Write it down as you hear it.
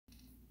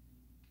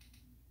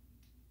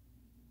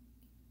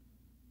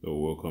So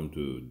welcome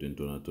to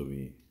dental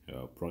anatomy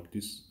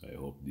practice. I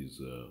hope this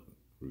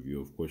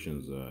review of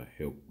questions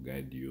help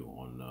guide you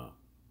on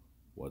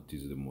what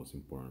is the most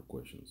important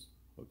questions.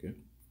 Okay.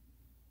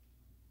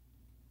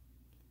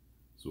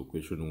 So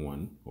question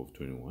 1 of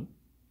 21.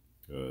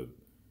 Uh,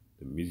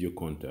 the mesial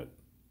contact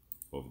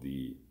of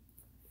the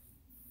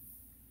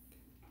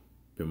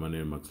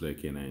permanent maxillary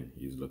canine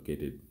is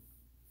located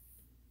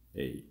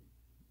A,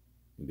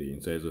 in the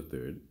incisor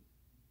third,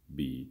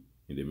 B,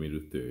 in the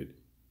middle third,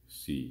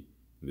 C,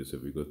 in the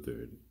cervical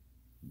third,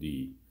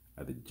 D,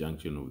 at the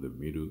junction of the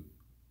middle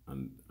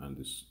and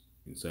the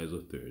incisor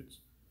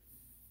thirds,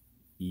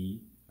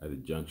 E, at the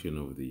junction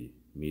of the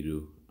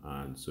middle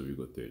and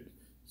cervical third.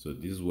 So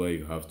this is why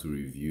you have to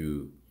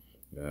review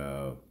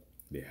the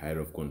height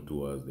of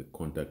contours, the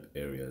contact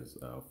areas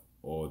of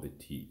all the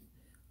teeth.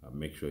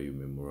 Make sure you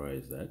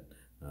memorize that.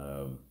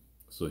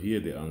 So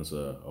here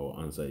our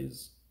answer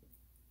is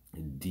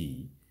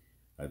D,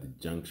 at the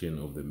junction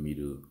of the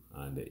middle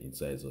and the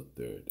incisor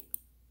third.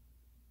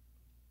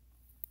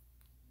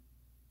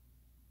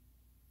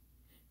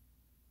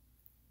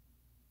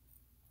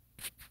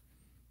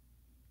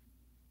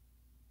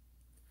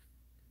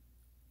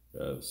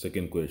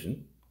 Second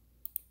question.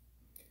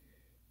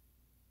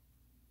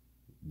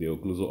 The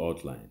occlusal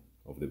outline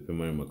of the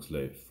permanent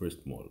maxillary first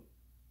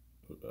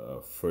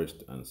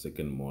and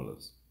second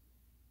molars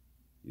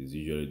is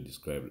usually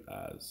described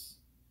as.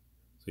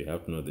 So you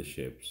have to know the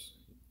shapes.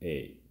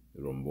 A,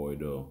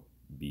 rhomboidal,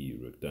 B,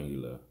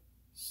 rectangular,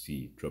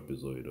 C,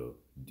 trapezoidal,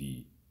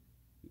 D,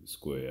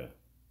 square,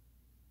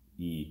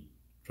 E,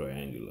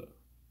 triangular.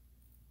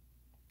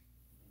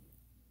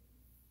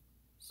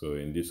 So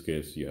in this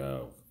case, you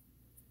have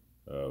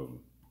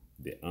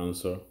the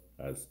answer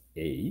as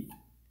A.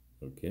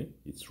 Okay,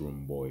 it's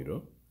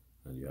rhomboidal,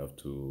 and you have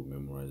to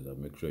memorize that.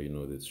 Make sure you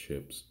know the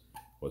shapes.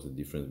 What's the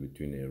difference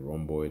between a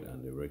rhomboid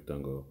and a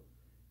rectangle,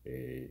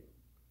 a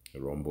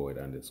rhomboid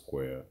and a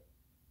square,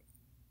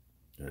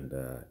 and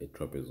a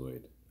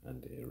trapezoid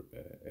and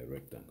a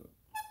rectangle.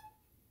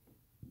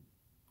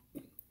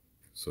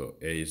 So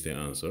A is the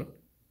answer.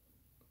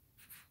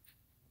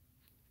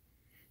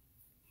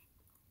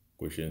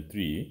 Question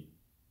 3.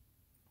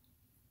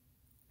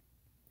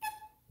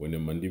 When the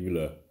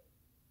mandibular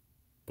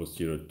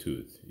posterior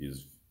tooth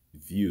is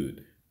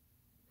viewed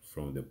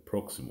from the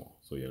proximal,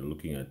 so you're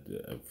looking at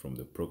from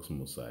the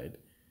proximal side,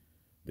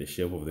 the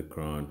shape of the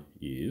crown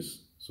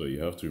is, so you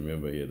have to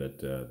remember here that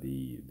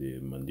the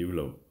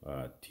mandibular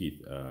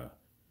teeth are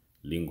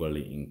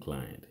lingually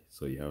inclined,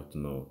 so you have to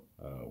know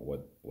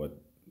what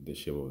the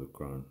shape of the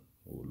crown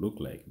will look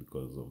like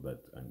because of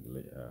that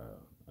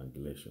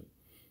angulation.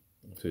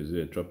 So is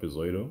it a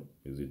trapezoidal?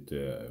 Is it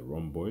a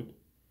rhomboid?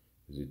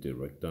 Is it a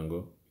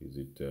rectangle? Is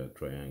it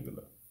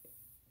triangular?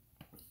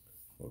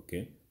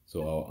 Okay,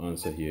 so our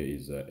answer here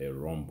is a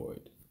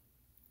rhomboid.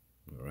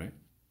 All right,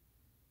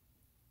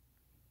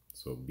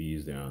 so B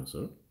is the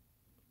answer.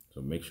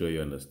 So make sure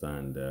you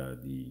understand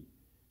the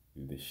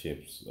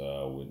shapes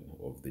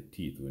of the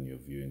teeth when you're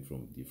viewing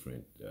from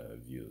different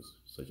views,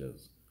 such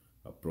as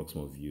a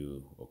proximal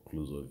view,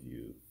 occlusal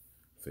view,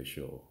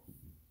 facial,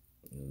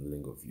 and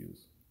lingual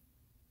views.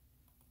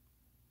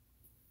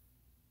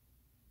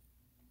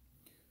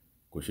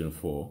 Question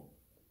 4.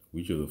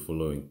 Which of the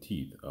following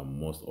teeth are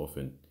most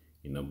often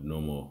in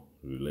abnormal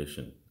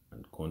relation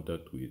and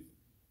contact with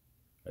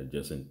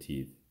adjacent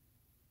teeth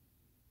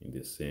in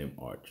the same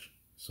arch?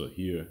 So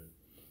here,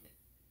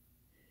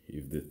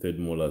 if the third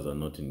molars are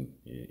not in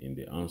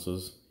the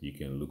answers, you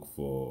can look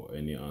for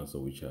any answer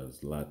which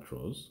has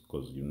laterals,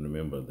 because you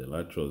remember the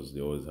laterals,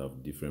 they always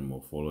have different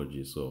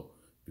morphology. So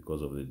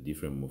because of the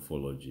different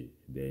morphology,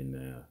 they're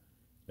in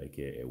like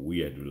a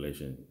weird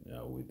relation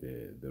with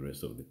the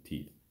rest of the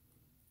teeth.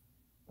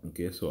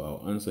 Okay, so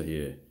our answer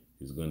here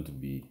is going to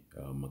be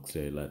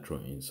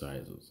maxillolateral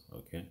incisors.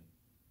 Okay.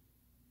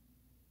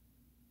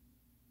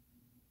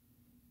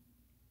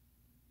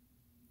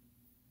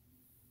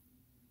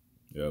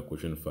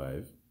 Question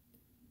 5.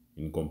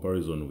 In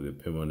comparison with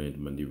the permanent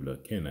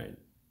mandibular canine,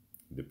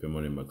 the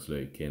permanent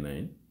maxillary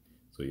canine,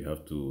 so you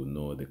have to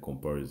know the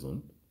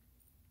comparison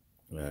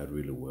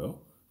really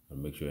well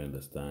and make sure you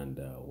understand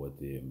what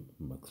the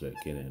maxillary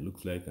canine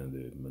looks like and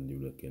the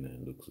mandibular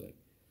canine looks like.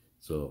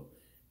 So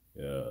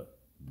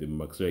the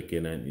maxillary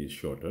canine is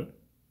shorter.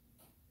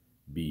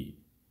 B,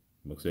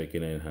 maxillary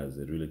canine has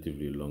a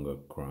relatively longer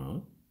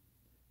crown.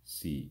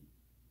 C,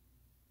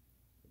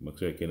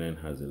 maxillary canine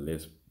has a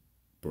less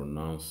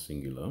pronounced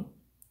cingulum.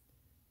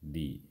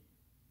 D,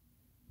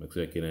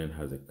 maxillary canine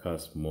has a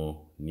cusp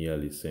more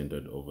nearly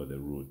centered over the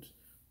root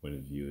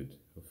when viewed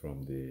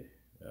from the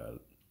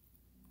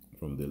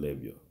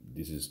labia.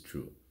 This is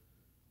true.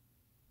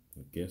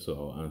 Okay,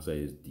 so our answer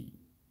is D.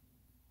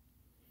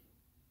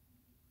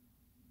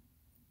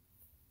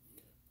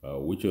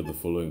 Which of the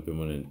following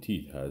permanent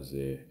teeth has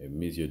a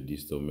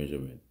mesiodistal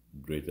measurement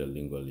greater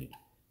lingually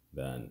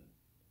than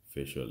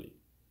facially?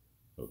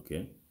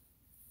 Okay,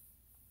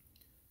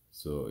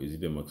 so is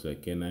it the maxillary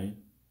canine?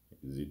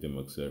 Is it the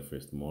maxillary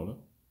first molar?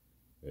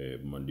 a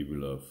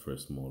mandibular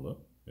first molar,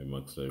 a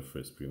maxillary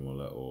first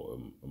premolar, or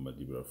a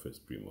mandibular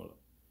first premolar.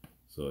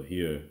 So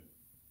here,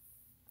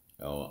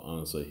 our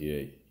answer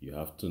here, you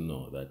have to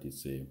know that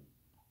it's a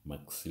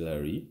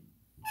maxillary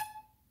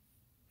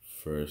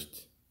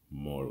first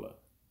molar,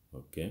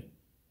 okay?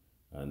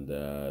 And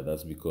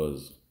that's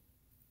because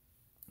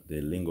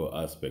the lingual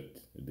aspect,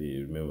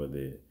 remember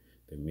the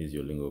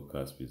mesiolingual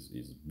cusp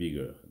is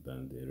bigger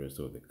than the rest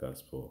of the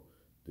cusp. So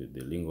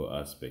the lingual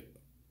aspect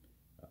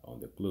on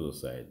the closer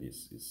side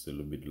is a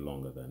little bit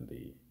longer than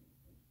the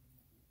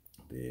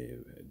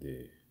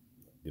the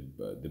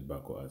the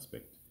buccal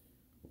aspect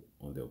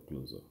on the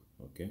occlusal.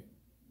 Okay,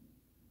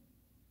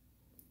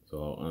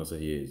 so our answer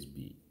here is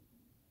B.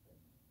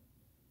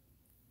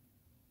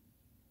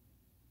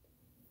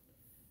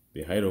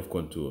 The height of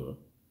contour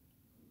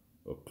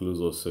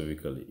occlusal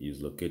cervically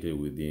is located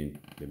within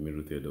the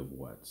middle third of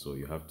what? So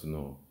you have to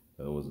know,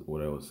 that was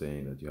what I was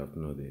saying, that you have to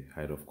know the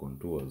height of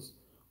contours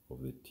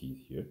of the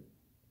teeth here.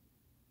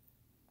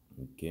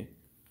 Okay,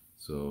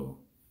 so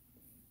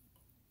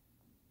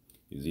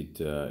is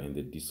it in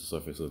the distal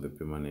surface of the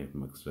permanent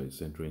maxillary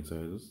central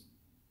incisors?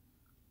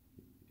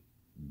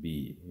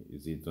 B,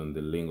 is it on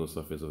the lingual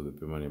surface of the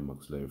permanent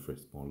maxillary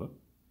first molar?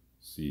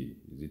 C,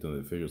 is it on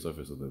the facial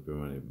surface of the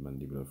permanent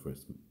mandibular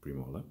first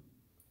premolar?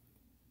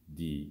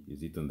 D,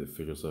 is it on the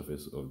facial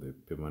surface of the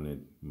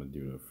permanent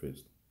mandibular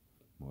first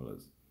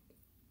molars?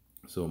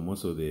 So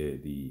most of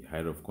the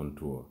height of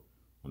contour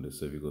on the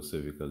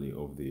cervically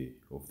of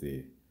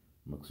the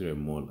maxillary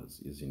molars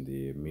is in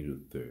the middle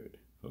third.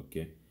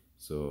 Okay,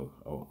 so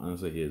our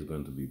answer here is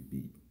going to be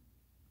B.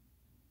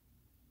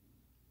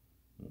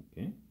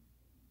 Okay.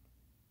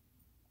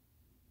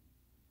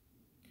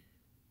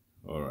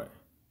 All right.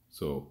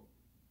 So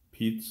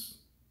pits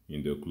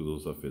in the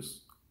occlusal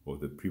surface of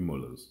the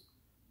premolars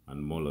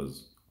and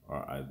molars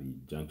are at the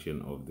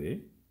junction of the.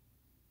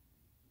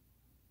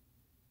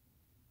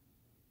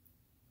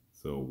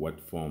 So what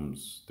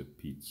forms the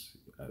pits?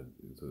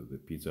 So the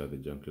pits are the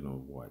junction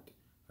of what?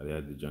 Are they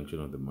at the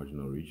junction of the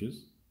marginal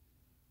ridges?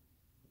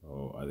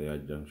 Or are they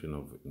at the junction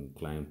of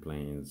inclined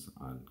planes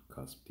and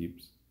cusp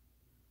tips?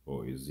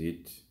 Or is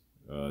it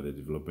the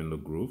developmental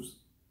grooves?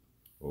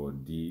 Or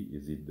D,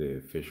 is it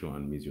the facial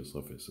and mesial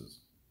surfaces?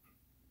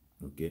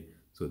 Okay,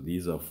 so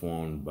these are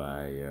formed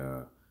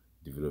by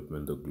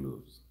developmental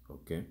grooves.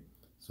 Okay,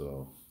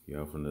 so you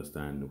have to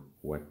understand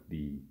what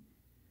the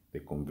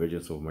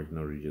convergence of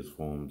marginal ridges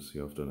forms.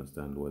 You have to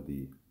understand what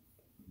the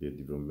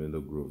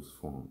developmental grooves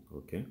form.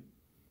 Okay,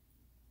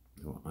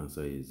 your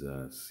answer is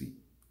C.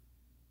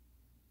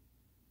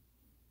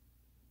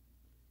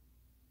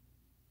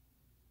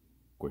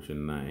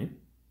 Question 9.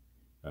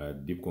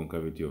 Deep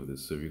concavity of the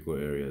cervical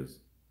areas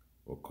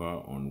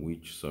occur on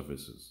which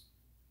surfaces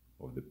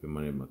of the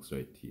permanent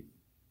maxillary teeth?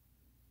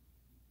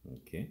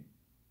 Okay,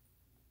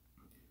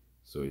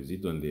 so is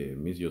it on the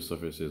mesial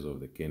surfaces of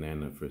the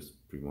canine and first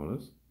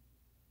premolars?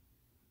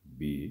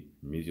 B,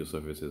 mesial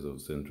surfaces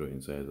of central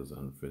incisors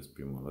and first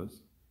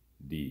premolars?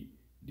 D,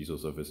 distal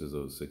surfaces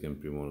of second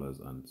premolars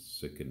and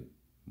second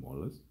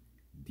molars?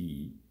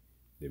 D,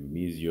 the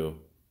mesial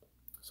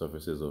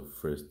surfaces of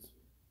first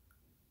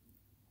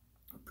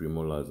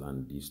premolars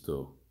and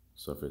distal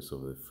surface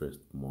of the first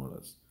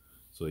molars?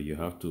 So you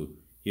have to,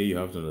 here you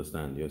have to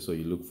understand, yeah, so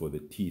you look for the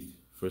teeth.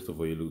 First of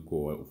all, you look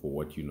for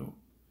what you know.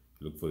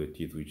 You look for the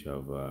teeth which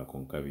have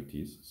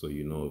concavities. So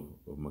you know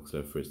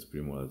maxillary first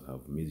premolars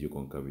have mesial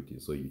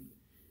concavities. So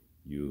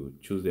you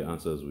choose the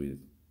answers with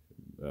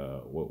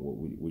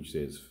which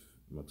says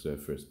maxillary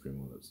first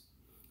premolars.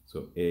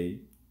 So A,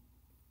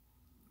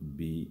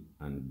 B,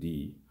 and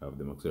D have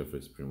the maxillary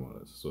first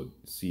premolars. So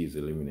C is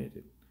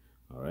eliminated.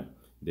 All right.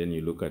 Then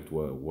you look at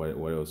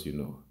what else you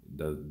know.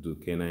 Do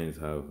canines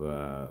have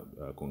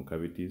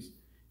concavities?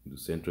 Do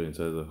central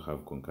incisors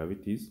have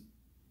concavities?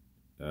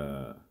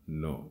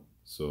 No.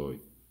 So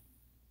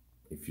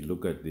if you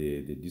look at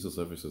the distal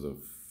surfaces of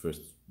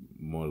first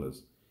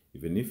molars,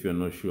 even if you're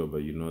not sure,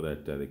 but you know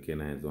that the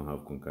canines don't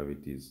have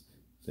concavities,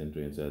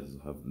 central incisors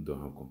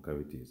don't have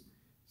concavities,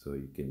 so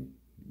you can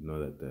know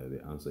that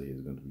the answer here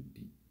is going to be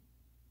D.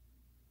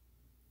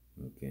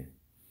 Okay.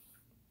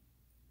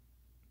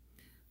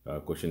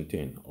 Question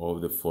 10. All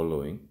of the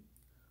following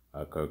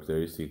are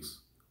characteristics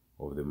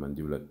of the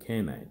mandibular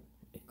canine,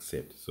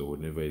 except. So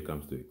whenever it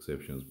comes to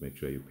exceptions, make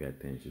sure you pay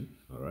attention,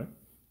 all right?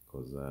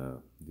 Because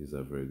these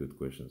are very good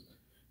questions.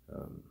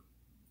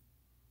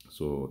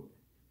 So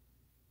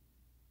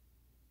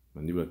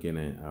mandibular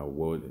canine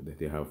are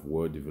they have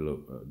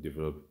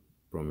developed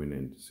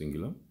prominent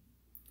cingulum,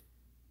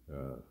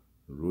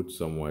 root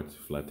somewhat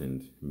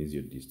flattened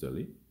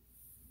mesiodistally,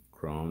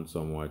 crown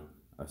somewhat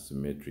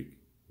asymmetric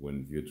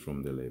when viewed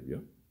from the labia,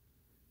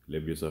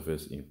 labial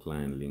surface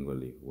inclined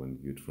lingually when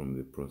viewed from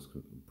the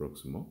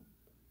proximal,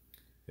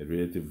 a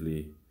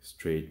relatively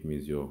straight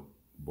mesial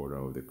border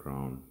of the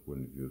crown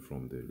when viewed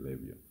from the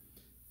labia.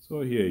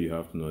 So here you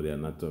have to know the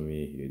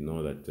anatomy. You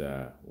know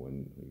that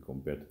when you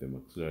compare to the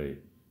maxillary,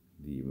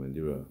 the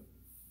mandibular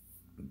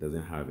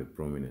doesn't have a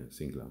prominent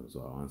cingulum.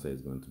 So our answer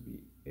is going to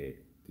be A.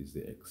 This is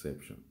the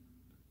exception.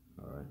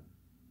 All right.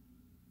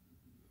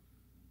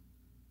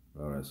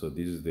 All right, so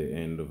this is the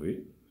end of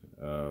it.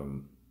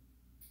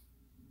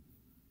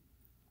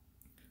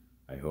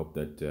 I hope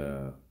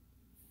that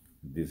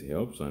this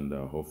helps, and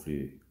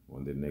hopefully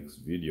on the next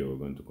video we're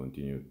going to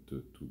continue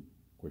to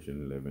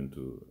question 11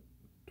 to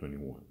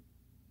 21.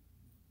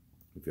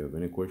 If you have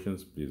any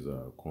questions, please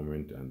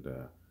comment and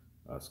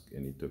ask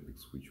any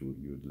topics which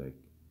you'd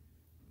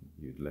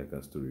like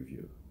us to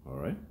review. All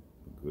right,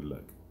 good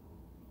luck.